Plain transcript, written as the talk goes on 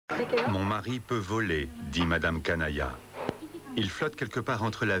Mon mari peut voler, dit Madame Kanaya. Il flotte quelque part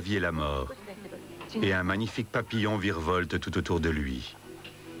entre la vie et la mort. Et un magnifique papillon virevolte tout autour de lui.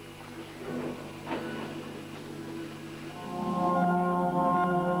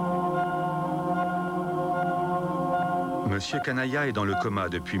 Monsieur Kanaya est dans le coma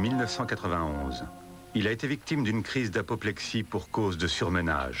depuis 1991. Il a été victime d'une crise d'apoplexie pour cause de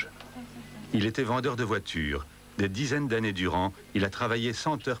surmenage. Il était vendeur de voitures. Des dizaines d'années durant, il a travaillé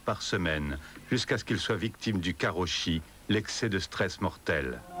 100 heures par semaine, jusqu'à ce qu'il soit victime du KAROSHI, l'excès de stress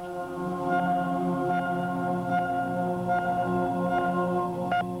mortel.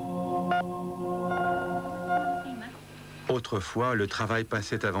 Autrefois, le travail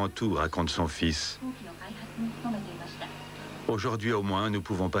passait avant tout, raconte son fils. Aujourd'hui, au moins, nous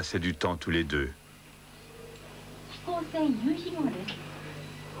pouvons passer du temps tous les deux.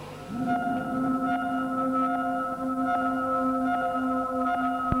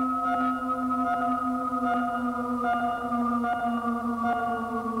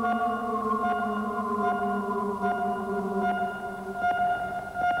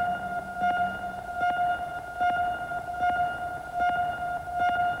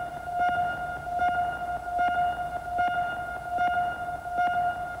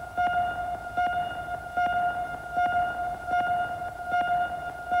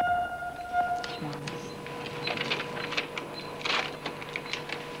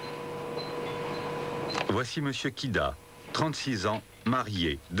 Voici Monsieur Kida, 36 ans,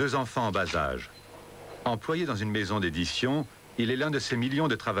 marié, 2 enfants en bas âge. Employé dans une maison d'édition, il est l'un de ces millions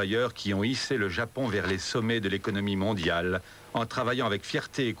de travailleurs qui ont hissé le Japon vers les sommets de l'économie mondiale en travaillant avec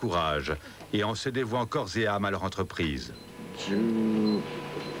fierté et courage et en se dévouant corps et âme à leur entreprise.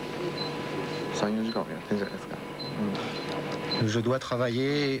 Je dois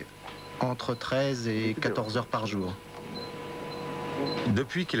travailler entre 13 et 14 heures par jour.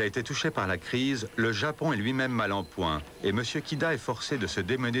 Depuis qu'il a été touché par la crise, le Japon est lui-même mal en point et M. Kida est forcé de se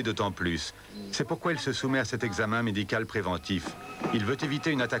démener d'autant plus. C'est pourquoi il se soumet à cet examen médical préventif. Il veut éviter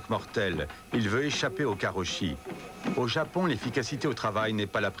une attaque mortelle. Il veut échapper au karoshi. Au Japon, l'efficacité au travail n'est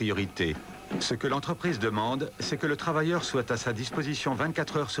pas la priorité. Ce que l'entreprise demande, c'est que le travailleur soit à sa disposition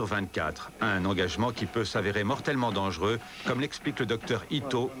 24 heures sur 24. Un engagement qui peut s'avérer mortellement dangereux, comme l'explique le docteur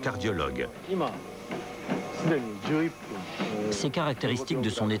Ito, cardiologue. C'est caractéristique de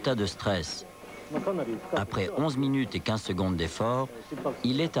son état de stress. Après 11 minutes et 15 secondes d'effort,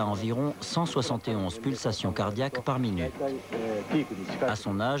 il est à environ 171 pulsations cardiaques par minute. À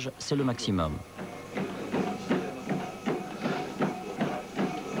son âge, c'est le maximum.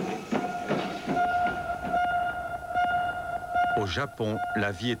 Au Japon,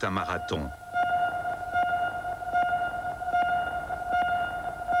 la vie est un marathon.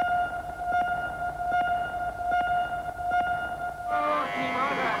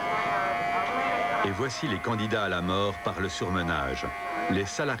 Et voici les candidats à la mort par le surmenage. Les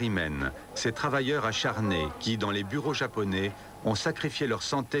salarymen, ces travailleurs acharnés qui, dans les bureaux japonais, ont sacrifié leur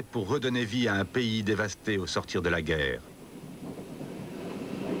santé pour redonner vie à un pays dévasté au sortir de la guerre.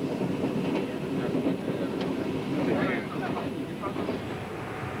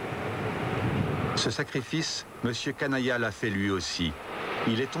 Ce sacrifice, M. Kanaya l'a fait lui aussi.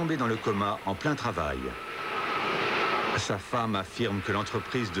 Il est tombé dans le coma en plein travail. Sa femme affirme que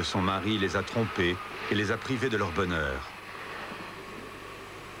l'entreprise de son mari les a trompés et les a privés de leur bonheur.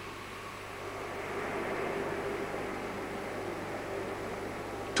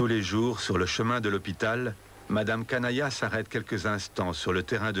 Tous les jours, sur le chemin de l'hôpital, Madame Kanaya s'arrête quelques instants sur le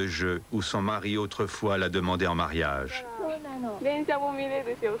terrain de jeu où son mari autrefois l'a demandé en mariage.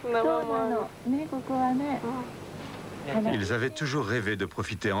 Ils avaient toujours rêvé de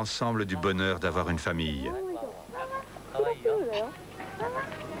profiter ensemble du bonheur d'avoir une famille.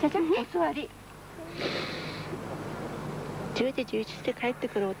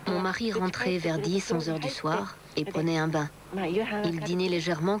 Mon mari rentrait vers 10-11 heures du soir et prenait un bain. Il dînait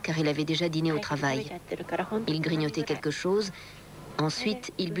légèrement car il avait déjà dîné au travail. Il grignotait quelque chose.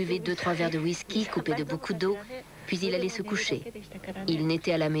 Ensuite, il buvait 2-3 verres de whisky coupés de beaucoup d'eau, puis il allait se coucher. Il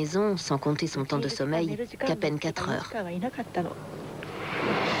n'était à la maison, sans compter son temps de sommeil, qu'à peine 4 heures.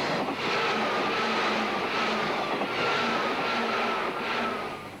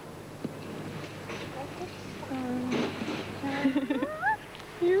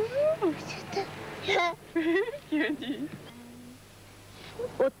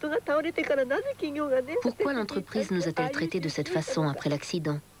 Pourquoi l'entreprise nous a-t-elle traités de cette façon après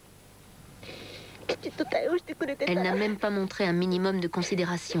l'accident? Elle n'a même pas montré un minimum de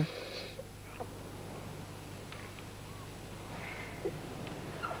considération.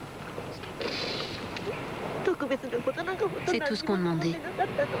 C'est tout ce qu'on demandait.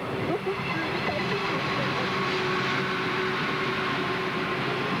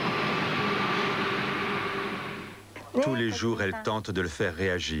 Tous les jours, elle tente de le faire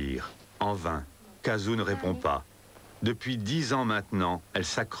réagir. En vain. Kazu ne répond pas. Depuis 10 ans maintenant, elle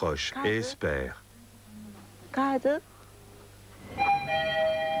s'accroche et espère.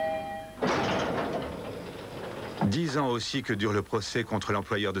 10 ans aussi que dure le procès contre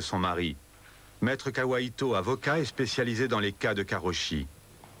l'employeur de son mari. Maître Kawaito, avocat, est spécialisé dans les cas de karoshi.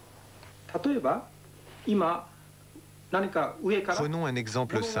 Prenons un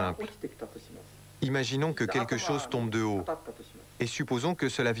exemple simple. Imaginons que quelque chose tombe de haut et supposons que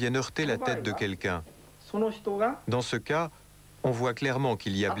cela vienne heurter la tête de quelqu'un. Dans ce cas, on voit clairement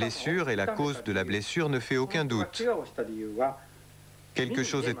qu'il y a blessure et la cause de la blessure ne fait aucun doute. Quelque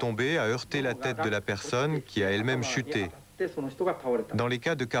chose est tombé, a heurté la tête de la personne qui a elle-même chuté. Dans les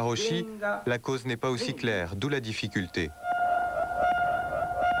cas de karoshi, la cause n'est pas aussi claire, d'où la difficulté.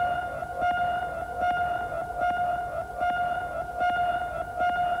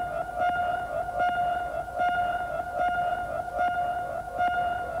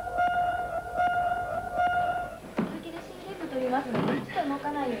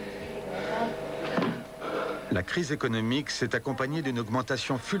 La crise économique s'est accompagnée d'une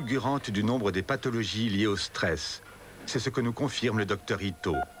augmentation fulgurante du nombre des pathologies liées au stress. C'est ce que nous confirme le docteur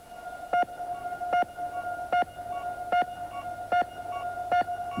Ito.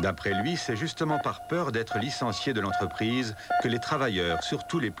 D'après lui, c'est justement par peur d'être licencié de l'entreprise que les travailleurs,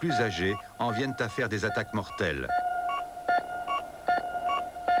 surtout les plus âgés, en viennent à faire des attaques mortelles.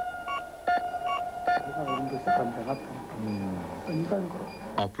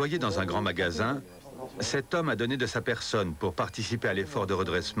 Employé dans un grand magasin, cet homme a donné de sa personne pour participer à l'effort de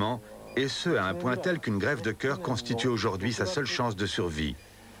redressement, et ce à un point tel qu'une grève de cœur constitue aujourd'hui sa seule chance de survie.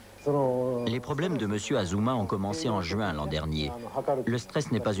 Les problèmes de M. Azuma ont commencé en juin l'an dernier. Le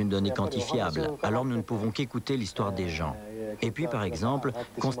stress n'est pas une donnée quantifiable, alors nous ne pouvons qu'écouter l'histoire des gens. Et puis, par exemple,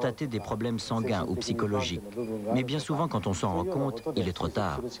 constater des problèmes sanguins ou psychologiques. Mais bien souvent, quand on s'en rend compte, il est trop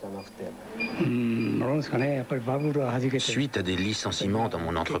tard. Suite à des licenciements dans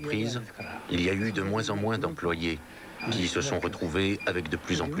mon entreprise, il y a eu de moins en moins d'employés qui se sont retrouvés avec de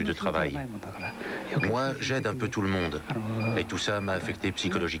plus en plus de travail. Moi, j'aide un peu tout le monde, et tout ça m'a affecté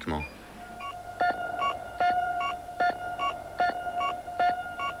psychologiquement.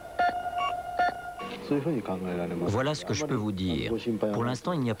 Voilà ce que je peux vous dire. Pour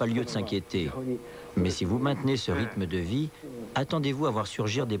l'instant, il n'y a pas lieu de s'inquiéter. Mais si vous maintenez ce rythme de vie, attendez-vous à voir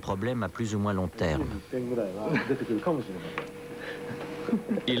surgir des problèmes à plus ou moins long terme.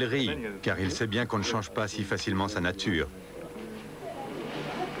 Il rit, car il sait bien qu'on ne change pas si facilement sa nature.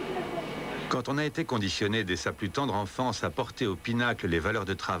 Quand on a été conditionné dès sa plus tendre enfance à porter au pinacle les valeurs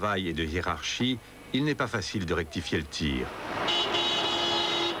de travail et de hiérarchie, il n'est pas facile de rectifier le tir.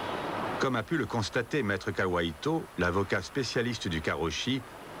 Comme a pu le constater Maître Kawaito, l'avocat spécialiste du karoshi,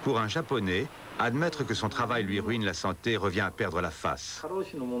 pour un Japonais, admettre que son travail lui ruine la santé revient à perdre la face.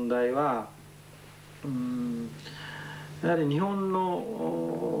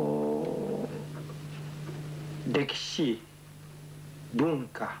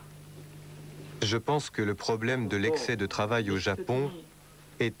 Je pense que le problème de l'excès de travail au Japon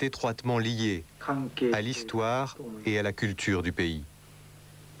est étroitement lié à l'histoire et à la culture du pays.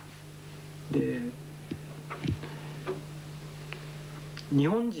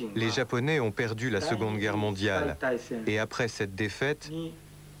 Les Japonais ont perdu la Seconde Guerre mondiale et après cette défaite,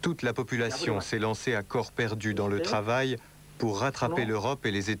 toute la population s'est lancée à corps perdu dans le travail pour rattraper l'Europe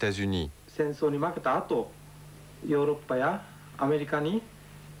et les États-Unis.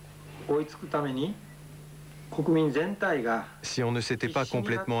 Si on ne s'était pas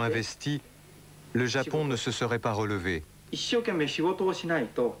complètement investi, le Japon ne se serait pas relevé.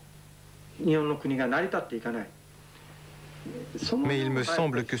 Mais il me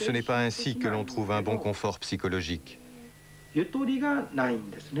semble que ce n'est pas ainsi que l'on trouve un bon confort psychologique.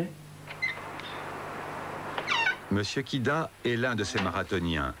 Monsieur Kida est l'un de ces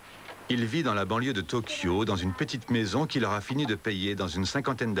marathoniens. Il vit dans la banlieue de Tokyo, dans une petite maison qu'il aura fini de payer dans une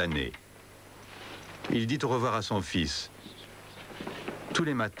cinquantaine d'années. Il dit au revoir à son fils. Tous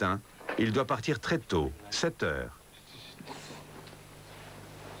les matins, il doit partir très tôt, 7 heures.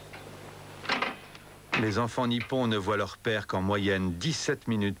 Les enfants nippons ne voient leur père qu'en moyenne 17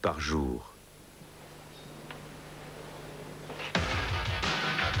 minutes par jour.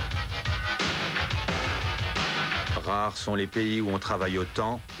 Rares sont les pays où on travaille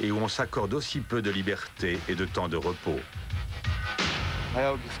autant et où on s'accorde aussi peu de liberté et de temps de repos.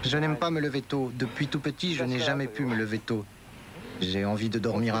 Je n'aime pas me lever tôt. Depuis tout petit, je n'ai jamais pu me lever tôt. J'ai envie de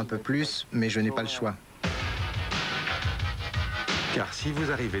dormir un peu plus, mais je n'ai pas le choix. Car si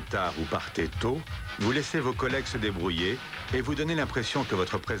vous arrivez tard ou partez tôt, vous laissez vos collègues se débrouiller et vous donnez l'impression que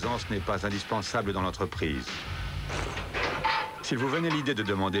votre présence n'est pas indispensable dans l'entreprise. S'il vous venait l'idée de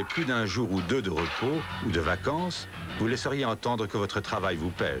demander plus d'un jour ou deux de repos ou de vacances, vous laisseriez entendre que votre travail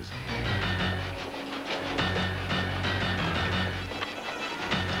vous pèse.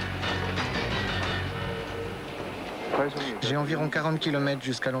 J'ai environ 40 km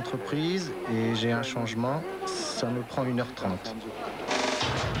jusqu'à l'entreprise et j'ai un changement, ça me prend 1h30.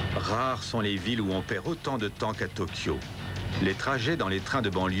 Rares sont les villes où on perd autant de temps qu'à Tokyo. Les trajets dans les trains de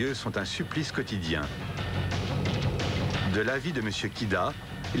banlieue sont un supplice quotidien. De l'avis de M. Kida,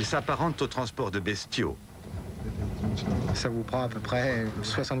 il s'apparente au transport de bestiaux. Ça vous prend à peu près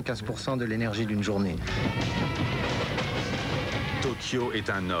 75% de l'énergie d'une journée. Tokyo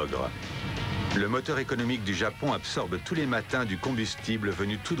est un ogre. Le moteur économique du Japon absorbe tous les matins du combustible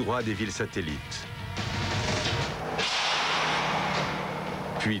venu tout droit des villes satellites.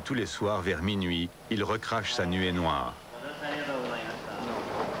 Puis tous les soirs, vers minuit, il recrache sa nuée noire.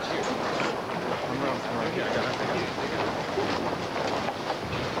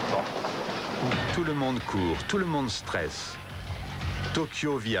 Tout le monde court, tout le monde stresse.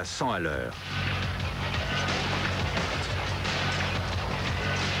 Tokyo vit à 100 à l'heure.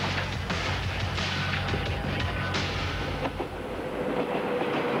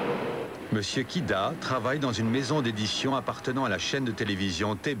 Monsieur Kida travaille dans une maison d'édition appartenant à la chaîne de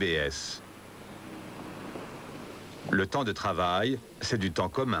télévision TBS. Le temps de travail, c'est du temps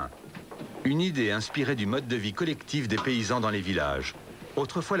commun. Une idée inspirée du mode de vie collectif des paysans dans les villages.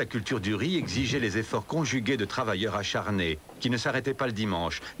 Autrefois, la culture du riz exigeait les efforts conjugués de travailleurs acharnés, qui ne s'arrêtaient pas le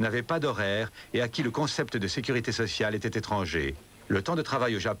dimanche, n'avaient pas d'horaire et à qui le concept de sécurité sociale était étranger. Le temps de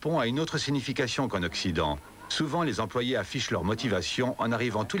travail au Japon a une autre signification qu'en Occident. Souvent, les employés affichent leur motivation en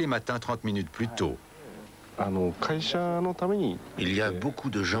arrivant tous les matins 30 minutes plus tôt. Il y a beaucoup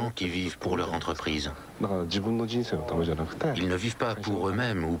de gens qui vivent pour leur entreprise. Ils ne vivent pas pour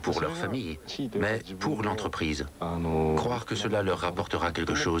eux-mêmes ou pour leur famille, mais pour l'entreprise. Croire que cela leur rapportera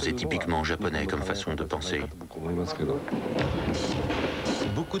quelque chose est typiquement japonais comme façon de penser.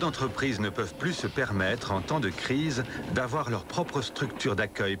 Beaucoup d'entreprises ne peuvent plus se permettre, en temps de crise, d'avoir leur propre structure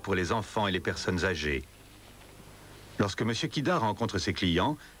d'accueil pour les enfants et les personnes âgées. Lorsque M. Kida rencontre ses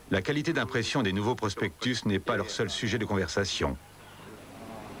clients, la qualité d'impression des nouveaux prospectus n'est pas leur seul sujet de conversation.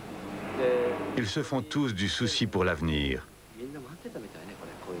 Ils se font tous du souci pour l'avenir.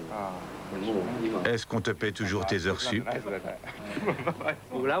 Est-ce qu'on te paie toujours tes heures sup?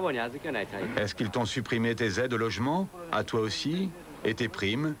 Est-ce qu'ils t'ont supprimé tes aides au logement? À toi aussi? Et tes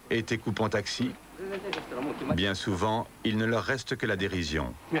primes? Et tes coupons taxi? Bien souvent, il ne leur reste que la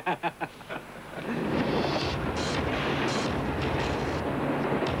dérision.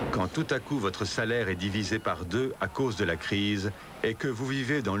 Quand tout à coup votre salaire est divisé par 2 à cause de la crise et que vous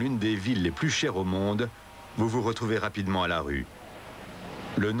vivez dans l'une des villes les plus chères au monde, vous vous retrouvez rapidement à la rue.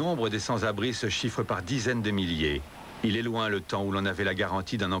 Le nombre des sans-abri se chiffre par dizaines de milliers. Il est loin le temps où l'on avait la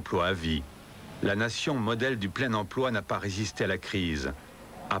garantie d'un emploi à vie. La nation modèle du plein emploi n'a pas résisté à la crise.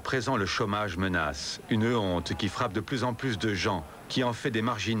 À présent, le chômage menace, une honte qui frappe de plus en plus de gens, qui en fait des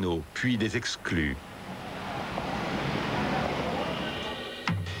marginaux, puis des exclus.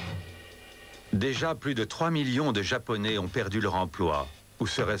 Déjà, plus de 3 millions de Japonais ont perdu leur emploi. Ou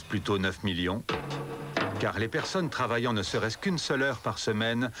serait-ce plutôt 9 millions? Car les personnes travaillant ne serait-ce qu'une seule heure par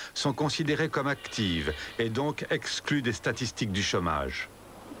semaine sont considérées comme actives et donc exclues des statistiques du chômage.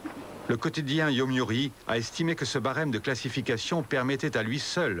 Le quotidien Yomiuri a estimé que ce barème de classification permettait à lui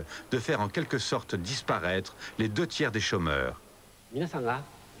seul de faire en quelque sorte disparaître les 2/3 des chômeurs.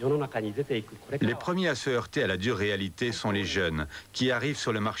 Les premiers à se heurter à la dure réalité sont les jeunes qui arrivent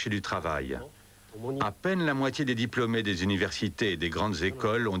sur le marché du travail. À peine la moitié des diplômés des universités et des grandes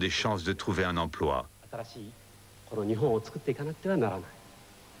écoles ont des chances de trouver un emploi.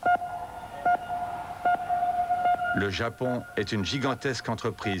 Le Japon est une gigantesque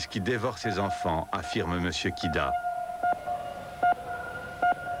entreprise qui dévore ses enfants, affirme M. Kida.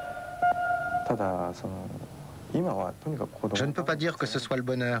 Je ne peux pas dire que ce soit le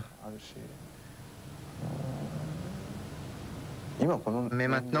bonheur. Mais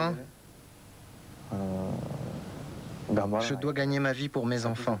maintenant, je dois gagner ma vie pour mes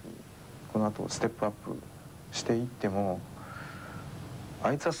enfants.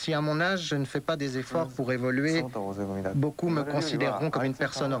 Si à mon âge, je ne fais pas des efforts pour évoluer, beaucoup me considéreront comme une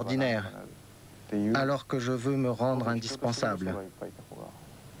personne ordinaire, alors que je veux me rendre indispensable.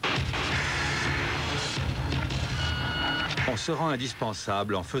 On se rend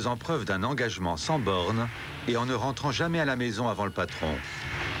indispensable en faisant preuve d'un engagement sans borne et en ne rentrant jamais à la maison avant le patron.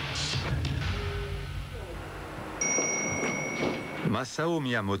 Masao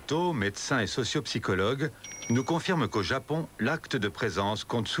Miyamoto, médecin et sociopsychologue, nous confirme qu'au Japon, l'acte de présence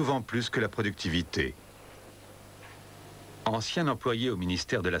compte souvent plus que la productivité. Ancien employé au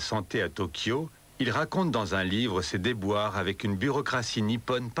ministère de la Santé à Tokyo, il raconte dans un livre ses déboires avec une bureaucratie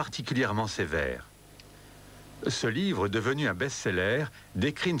nippone particulièrement sévère. Ce livre, devenu un best-seller,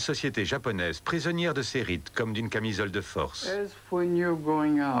 décrit une société japonaise prisonnière de ses rites comme d'une camisole de force.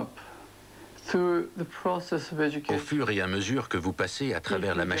 Au fur et à mesure que vous passez à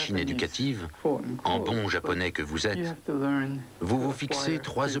travers la machine éducative, en bon japonais que vous êtes, vous vous fixez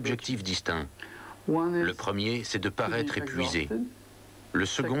 3 objectifs distincts. Le premier, c'est de paraître épuisé. Le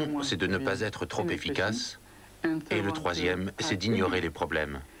second, c'est de ne pas être trop efficace. Et le troisième, c'est d'ignorer les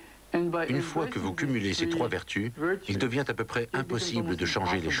problèmes. Une fois que vous cumulez ces 3 vertus, il devient à peu près impossible de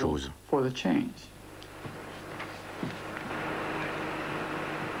changer les choses.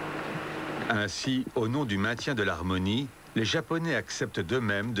 Ainsi, au nom du maintien de l'harmonie, les Japonais acceptent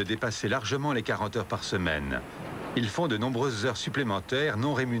d'eux-mêmes de dépasser largement les 40 heures par semaine. Ils font de nombreuses heures supplémentaires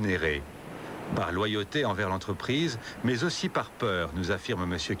non rémunérées. Par loyauté envers l'entreprise, mais aussi par peur, nous affirme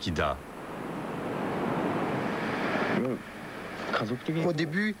M. Kida. Au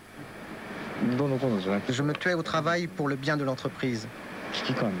début, je me tuais au travail pour le bien de l'entreprise.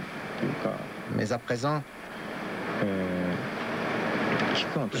 Mais à présent,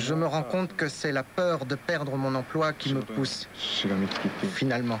 je me rends compte que c'est la peur de perdre mon emploi qui me pousse,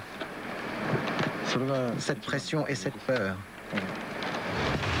 finalement. Cette pression et cette peur.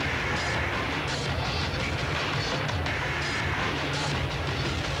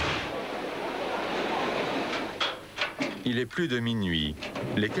 Il est plus de minuit.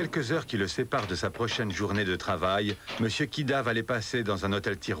 Les quelques heures qui le séparent de sa prochaine journée de travail, M. Kida va les passer dans un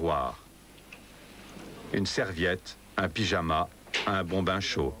hôtel-tiroir. Une serviette, un pyjama, un bon bain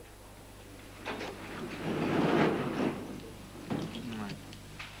chaud.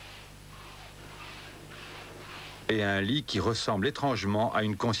 Et un lit qui ressemble étrangement à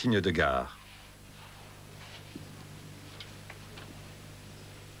une consigne de gare.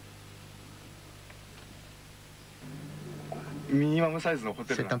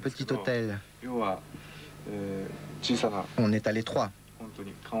 C'est un petit hôtel. On est à l'étroit,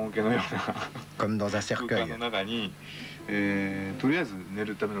 comme dans un cercueil. Mais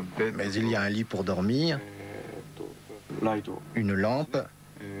il y a un lit pour dormir, une lampe,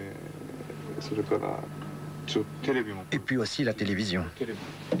 et puis aussi la télévision.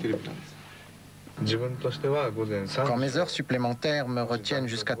 Quand mes heures supplémentaires me retiennent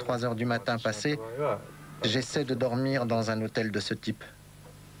jusqu'à 3 heures du matin passées, j'essaie de dormir dans un hôtel de ce type.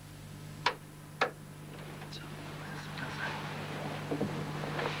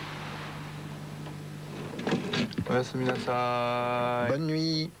 Bonne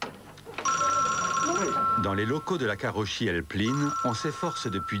nuit. Dans les locaux de la KAROSHI Helpline, on s'efforce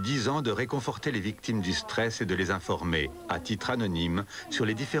depuis 10 ans de réconforter les victimes du stress et de les informer, à titre anonyme, sur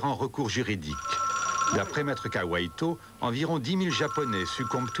les différents recours juridiques. D'après Maître Kawaito, environ 10 000 Japonais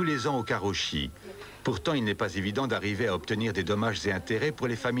succombent tous les ans au karoshi. Pourtant, il n'est pas évident d'arriver à obtenir des dommages et intérêts pour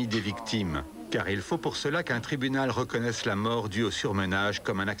les familles des victimes, car il faut pour cela qu'un tribunal reconnaisse la mort due au surmenage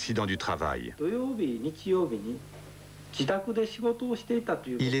comme un accident du travail.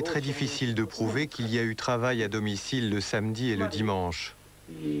 Il est très difficile de prouver qu'il y a eu travail à domicile le samedi et le dimanche.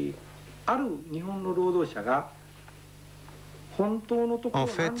 En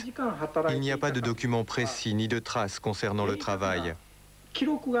fait, il n'y a pas de documents précis ni de traces concernant le travail.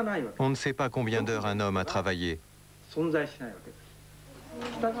 On ne sait pas combien d'heures un homme a travaillé.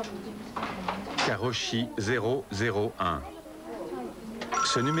 KAROSHI 001.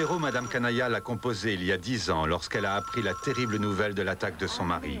 Ce numéro, Madame Kanaya l'a composé il y a 10 ans lorsqu'elle a appris la terrible nouvelle de l'attaque de son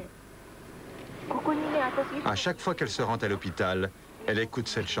mari. À chaque fois qu'elle se rend à l'hôpital, elle écoute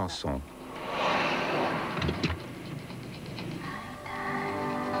cette chanson.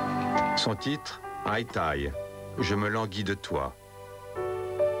 Son titre, Aitai, je me languis de toi.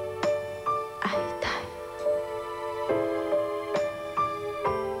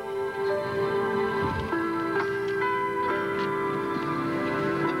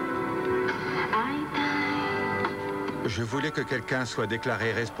 Je voulais que quelqu'un soit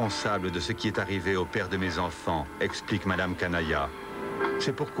déclaré responsable de ce qui est arrivé au père de mes enfants, explique Madame Kanaya.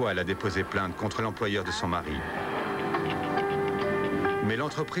 C'est pourquoi elle a déposé plainte contre l'employeur de son mari. Mais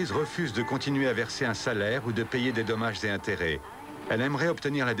l'entreprise refuse de continuer à verser un salaire ou de payer des dommages et intérêts. Elle aimerait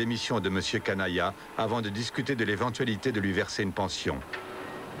obtenir la démission de M. Kanaya avant de discuter de l'éventualité de lui verser une pension.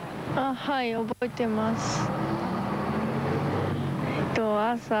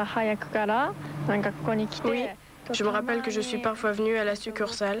 Oui, Je me rappelle que je suis parfois venue à la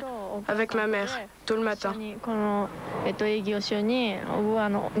succursale avec ma mère, tôt le matin.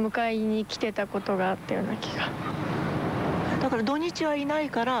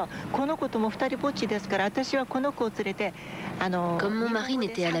 Comme mon mari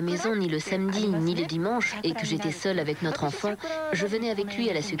n'était à la maison ni le samedi ni le dimanche et que j'étais seule avec notre enfant, je venais avec lui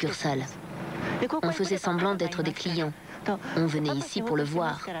à la succursale. On faisait semblant d'être des clients. On venait ici pour le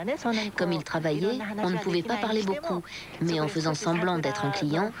voir. Comme il travaillait, on ne pouvait pas parler beaucoup. Mais en faisant semblant d'être un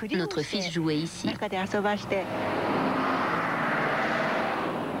client, notre fils jouait ici.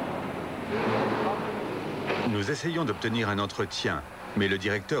 Nous essayons d'obtenir un entretien, mais le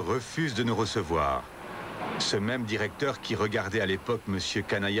directeur refuse de nous recevoir. Ce même directeur qui regardait à l'époque M.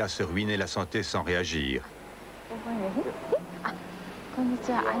 Kanaya se ruiner la santé sans réagir.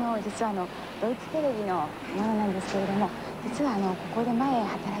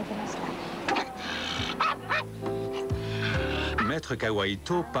 Maître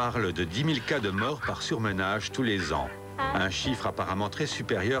Kawaito parle de 10 000 cas de mort par surmenage tous les ans. Un chiffre apparemment très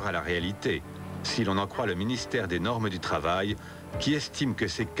supérieur à la réalité, si l'on en croit le ministère des normes du travail, qui estime que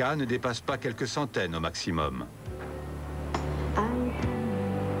ces cas ne dépassent pas quelques centaines au maximum.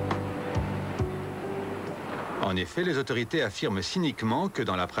 En effet, les autorités affirment cyniquement que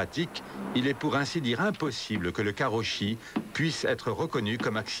dans la pratique, il est pour ainsi dire impossible que le karoshi puisse être reconnu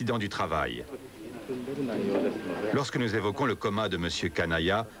comme accident du travail. Lorsque nous évoquons le coma de M.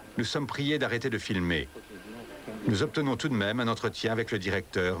 Kanaya, nous sommes priés d'arrêter de filmer. Nous obtenons tout de même un entretien avec le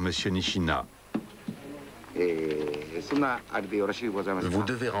directeur, M. Nishina. Vous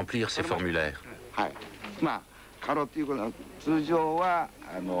devez remplir ces formulaires.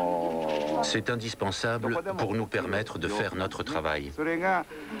 C'est indispensable pour nous permettre de faire notre travail,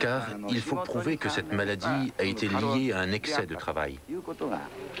 car il faut prouver que cette maladie a été liée à un excès de travail.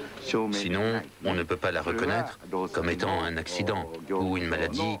 Sinon, on ne peut pas la reconnaître comme étant un accident ou une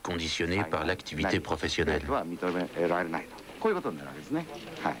maladie conditionnée par l'activité professionnelle.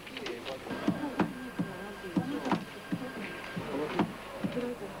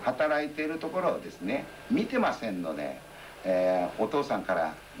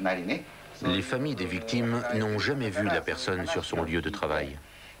 Les familles des victimes n'ont jamais vu la personne sur son lieu de travail.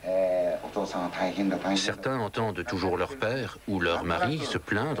 Certains entendent toujours leur père ou leur mari se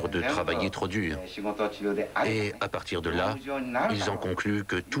plaindre de travailler trop dur. Et à partir de là, ils en concluent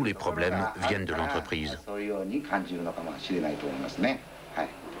que tous les problèmes viennent de l'entreprise.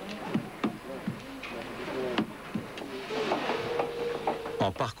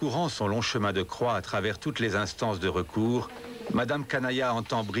 En parcourant son long chemin de croix à travers toutes les instances de recours, Madame Kanaya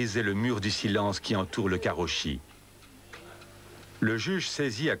entend briser le mur du silence qui entoure le karoshi. Le juge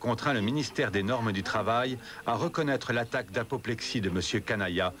saisi a contraint le ministère des normes du travail à reconnaître l'attaque d'apoplexie de M.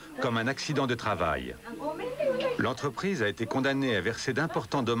 Kanaya comme un accident de travail. L'entreprise a été condamnée à verser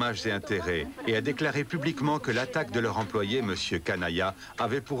d'importants dommages et intérêts et a déclaré publiquement que l'attaque de leur employé, M. Kanaya,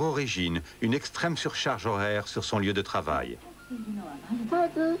 avait pour origine une extrême surcharge horaire sur son lieu de travail.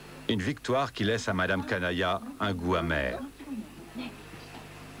 Une victoire qui laisse à Madame Kanaya un goût amer.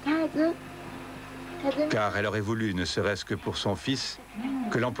 Car elle aurait voulu, ne serait-ce que pour son fils,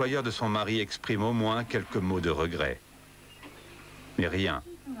 que l'employeur de son mari exprime au moins quelques mots de regret. Mais rien,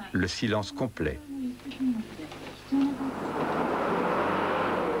 le silence complet.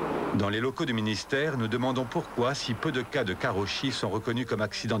 Dans les locaux du ministère, nous demandons pourquoi si peu de cas de karoshi sont reconnus comme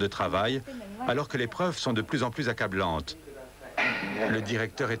accidents de travail, alors que les preuves sont de plus en plus accablantes. Le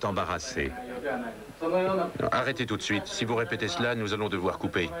directeur est embarrassé. Arrêtez tout de suite. Si vous répétez cela, nous allons devoir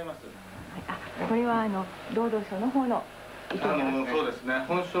couper.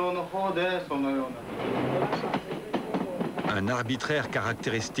 Un arbitraire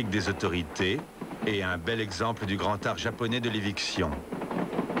caractéristique des autorités et un bel exemple du grand art japonais de l'éviction.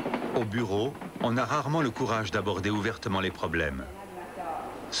 Au bureau, on a rarement le courage d'aborder ouvertement les problèmes.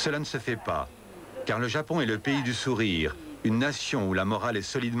 Cela ne se fait pas, car le Japon est le pays du sourire, une nation où la morale est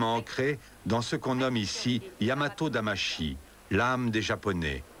solidement ancrée dans ce qu'on nomme ici Yamato Damashi, l'âme des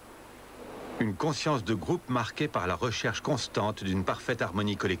Japonais. Une conscience de groupe marquée par la recherche constante d'une parfaite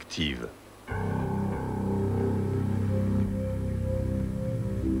harmonie collective.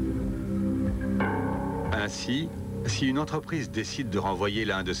 Ainsi, si une entreprise décide de renvoyer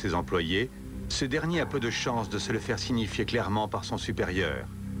l'un de ses employés, ce dernier a peu de chances de se le faire signifier clairement par son supérieur.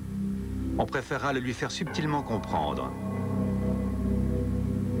 On préférera le lui faire subtilement comprendre.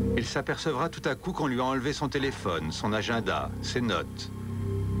 Il s'apercevra tout à coup qu'on lui a enlevé son téléphone, son agenda, ses notes.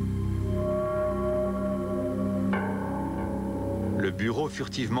 Le bureau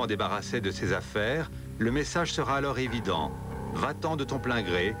furtivement débarrassé de ses affaires, le message sera alors évident. Va-t'en de ton plein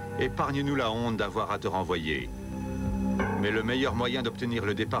gré, épargne-nous la honte d'avoir à te renvoyer. Mais le meilleur moyen d'obtenir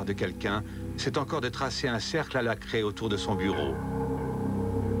le départ de quelqu'un, c'est encore de tracer un cercle à la craie autour de son bureau.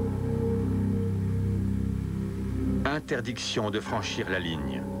 Interdiction de franchir la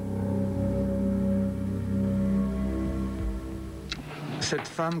ligne. Cette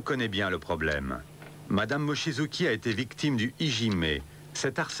femme connaît bien le problème. Madame Mochizuki a été victime du hijime,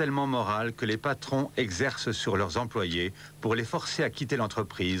 cet harcèlement moral que les patrons exercent sur leurs employés pour les forcer à quitter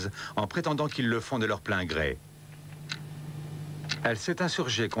l'entreprise en prétendant qu'ils le font de leur plein gré. Elle s'est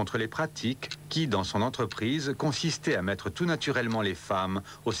insurgée contre les pratiques qui, dans son entreprise, consistaient à mettre tout naturellement les femmes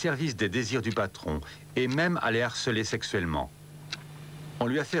au service des désirs du patron et même à les harceler sexuellement. On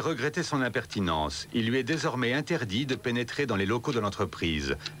lui a fait regretter son impertinence. Il lui est désormais interdit de pénétrer dans les locaux de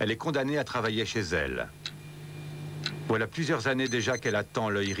l'entreprise. Elle est condamnée à travailler chez elle. Voilà plusieurs années déjà qu'elle attend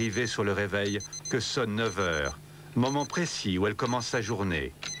l'œil rivé sur le réveil que sonne 9 heures, moment précis où elle commence sa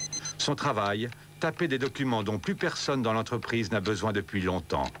journée. Son travail, taper des documents dont plus personne dans l'entreprise n'a besoin depuis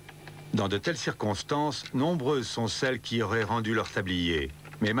longtemps. Dans de telles circonstances, nombreuses sont celles qui auraient rendu leur tablier.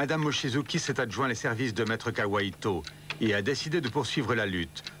 Mais Madame Mochizuki s'est adjoint les services de Maître Kawaito et a décidé de poursuivre la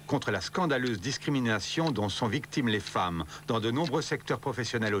lutte contre la scandaleuse discrimination dont sont victimes les femmes dans de nombreux secteurs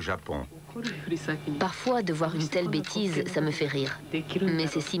professionnels au Japon. Parfois, de voir une telle bêtise, ça me fait rire. Mais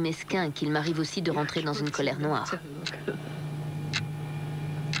c'est si mesquin qu'il m'arrive aussi de rentrer dans une colère noire.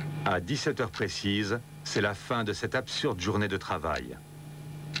 À 17 heures précises, c'est la fin de cette absurde journée de travail.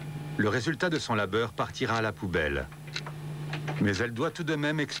 Le résultat de son labeur partira à la poubelle. Mais elle doit tout de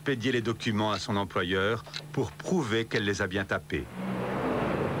même expédier les documents à son employeur pour prouver qu'elle les a bien tapés.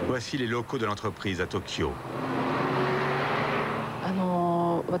 Voici les locaux de l'entreprise à Tokyo.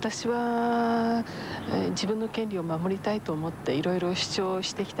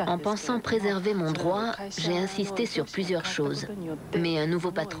 En pensant préserver mon droit, j'ai insisté sur plusieurs choses. Mais un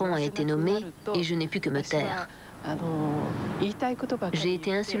nouveau patron a été nommé et je n'ai pu que me taire. J'ai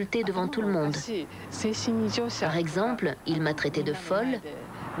été insultée devant tout le monde. Par exemple, il m'a traité de folle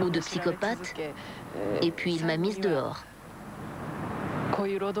ou de psychopathe, et puis il m'a mise dehors.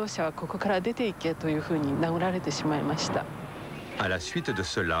 À la suite de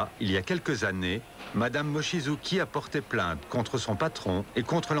cela, il y a quelques années, Madame Mochizuki a porté plainte contre son patron et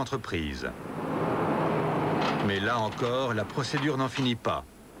contre l'entreprise. Mais là encore, la procédure n'en finit pas.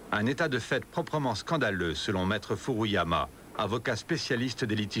 Un état de fait proprement scandaleux, selon Maître Furuyama, avocat spécialiste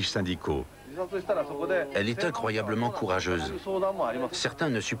des litiges syndicaux. Elle est incroyablement courageuse. Certains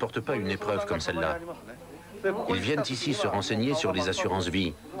ne supportent pas une épreuve comme celle-là. Ils viennent ici se renseigner sur les assurances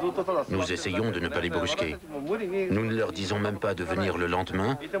vie. Nous essayons de ne pas les brusquer. Nous ne leur disons même pas de venir le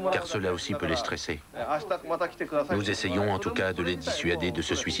lendemain, car cela aussi peut les stresser. Nous essayons en tout cas de les dissuader de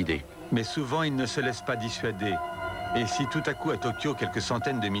se suicider. Mais souvent, ils ne se laissent pas dissuader. Et si tout à coup à Tokyo, quelques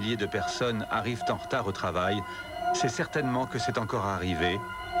centaines de milliers de personnes arrivent en retard au travail, c'est certainement que c'est encore arrivé.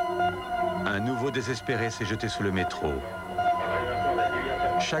 Un nouveau désespéré s'est jeté sous le métro.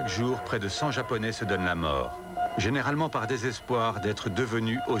 Chaque jour, près de 100 Japonais se donnent la mort, généralement par désespoir d'être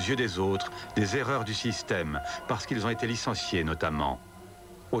devenus, aux yeux des autres, des erreurs du système, parce qu'ils ont été licenciés notamment.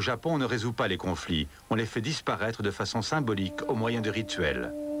 Au Japon, on ne résout pas les conflits, on les fait disparaître de façon symbolique au moyen de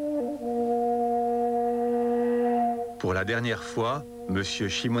rituels. Pour la dernière fois, M.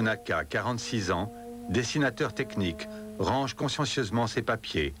 Shimonaka, 46 ans, dessinateur technique, range consciencieusement ses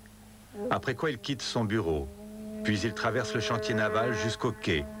papiers, après quoi il quitte son bureau. Puis il traverse le chantier naval jusqu'au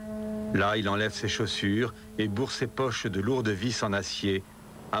quai. Là, il enlève ses chaussures et bourre ses poches de lourdes vis en acier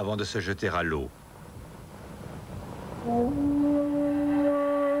avant de se jeter à l'eau.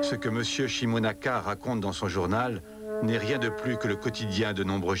 Ce que M. Shimonaka raconte dans son journal n'est rien de plus que le quotidien de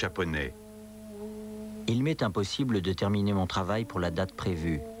nombreux Japonais. Il m'est impossible de terminer mon travail pour la date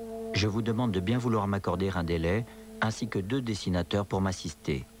prévue. Je vous demande de bien vouloir m'accorder un délai, ainsi que 2 dessinateurs pour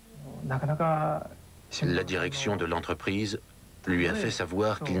m'assister. La direction de l'entreprise lui a fait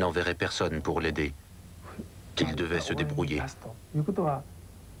savoir qu'il n'enverrait personne pour l'aider, qu'il devait se débrouiller.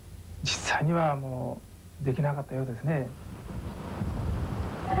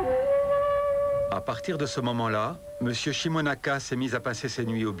 À partir de ce moment-là, M. Shimonaka s'est mis à passer ses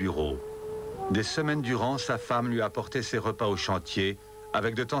nuits au bureau. Des semaines durant, sa femme lui a apporté ses repas au chantier,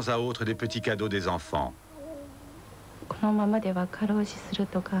 avec de temps à autre des petits cadeaux des enfants.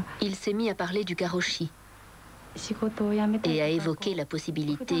 Il s'est mis à parler du karoshi et à évoquer la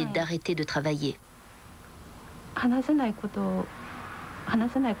possibilité d'arrêter de travailler.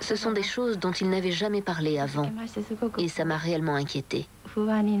 Ce sont des choses dont il n'avait jamais parlé avant, et ça m'a réellement inquiétée.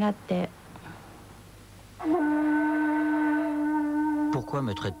 Pourquoi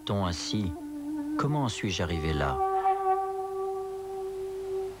me traite-t-on ainsi? Comment en suis-je arrivé là?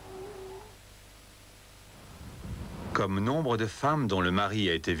 Comme nombre de femmes dont le mari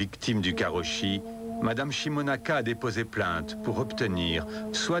a été victime du karoshi, Madame Shimonaka a déposé plainte pour obtenir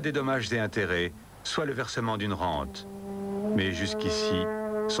soit des dommages et intérêts, soit le versement d'une rente. Mais jusqu'ici,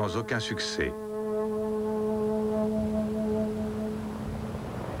 sans aucun succès.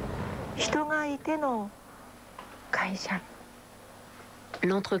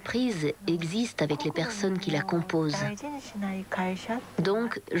 L'entreprise existe avec les personnes qui la composent.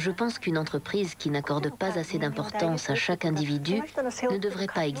 Donc, je pense qu'une entreprise qui n'accorde pas assez d'importance à chaque individu ne devrait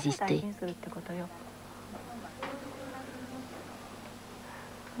pas exister.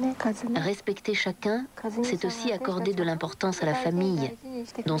 Respecter chacun, c'est aussi accorder de l'importance à la famille,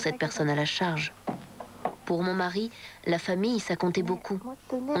 dont cette personne a la charge. Pour mon mari, la famille, ça comptait beaucoup.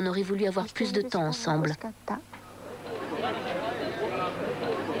 On aurait voulu avoir plus de temps ensemble.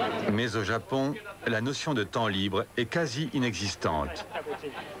 Mais au Japon, la notion de temps libre est quasi inexistante.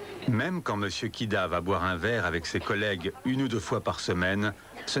 Même quand M. Kida va boire un verre avec ses collègues 1 ou 2 fois par semaine,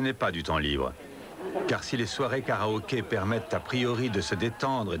 ce n'est pas du temps libre. Car si les soirées karaoké permettent a priori de se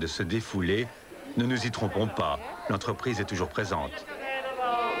détendre et de se défouler, ne nous y trompons pas, l'entreprise est toujours présente.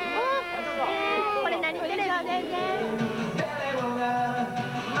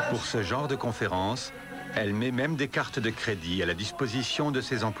 Pour ce genre de conférence, elle met même des cartes de crédit à la disposition de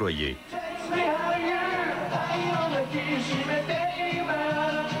ses employés.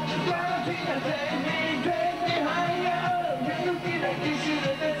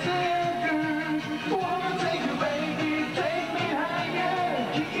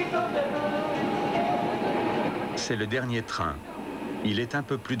 C'est le dernier train. Il est un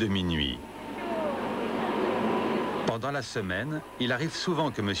peu plus de minuit. Pendant la semaine, il arrive souvent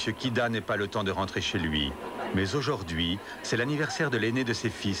que M. Kida n'ait pas le temps de rentrer chez lui. Mais aujourd'hui, c'est l'anniversaire de l'aîné de ses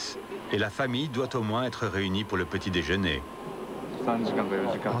fils. Et la famille doit au moins être réunie pour le petit déjeuner.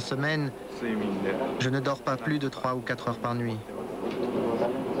 En semaine, je ne dors pas plus de 3 ou 4 heures par nuit.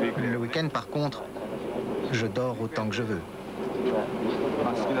 Le week-end, par contre, je dors autant que je veux.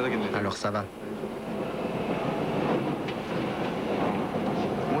 Alors ça va.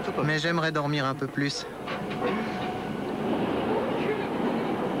 Mais j'aimerais dormir un peu plus.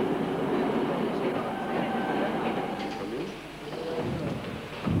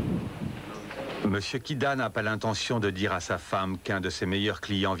 Monsieur Kida n'a pas l'intention de dire à sa femme qu'un de ses meilleurs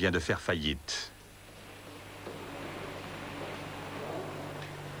clients vient de faire faillite.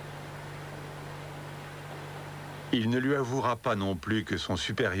 Il ne lui avouera pas non plus que son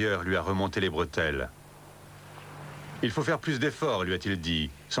supérieur lui a remonté les bretelles. Il faut faire plus d'efforts, lui a-t-il dit,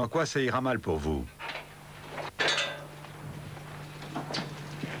 sans quoi ça ira mal pour vous.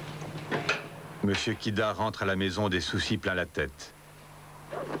 Monsieur Kida rentre à la maison des soucis plein la tête.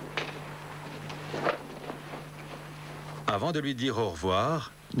 Avant de lui dire au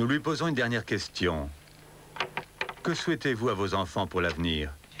revoir, nous lui posons une dernière question. Que souhaitez-vous à vos enfants pour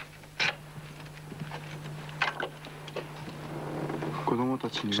l'avenir?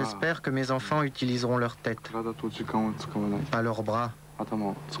 J'espère que mes enfants utiliseront leur tête, pas leurs bras,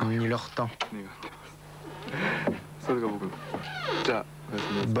 ni leur temps.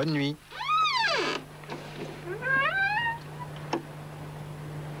 Bonne nuit.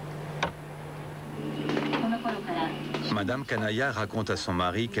 Madame Kanaya raconte à son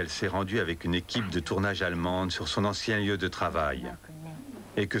mari qu'elle s'est rendue avec une équipe de tournage allemande sur son ancien lieu de travail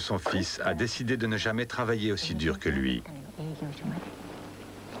et que son fils a décidé de ne jamais travailler aussi dur que lui.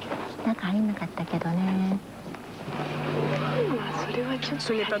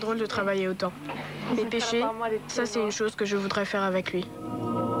 Ce n'est pas drôle de travailler autant. Mais pêcher, ça c'est une chose que je voudrais faire avec lui.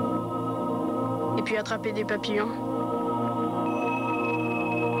 Et puis attraper des papillons.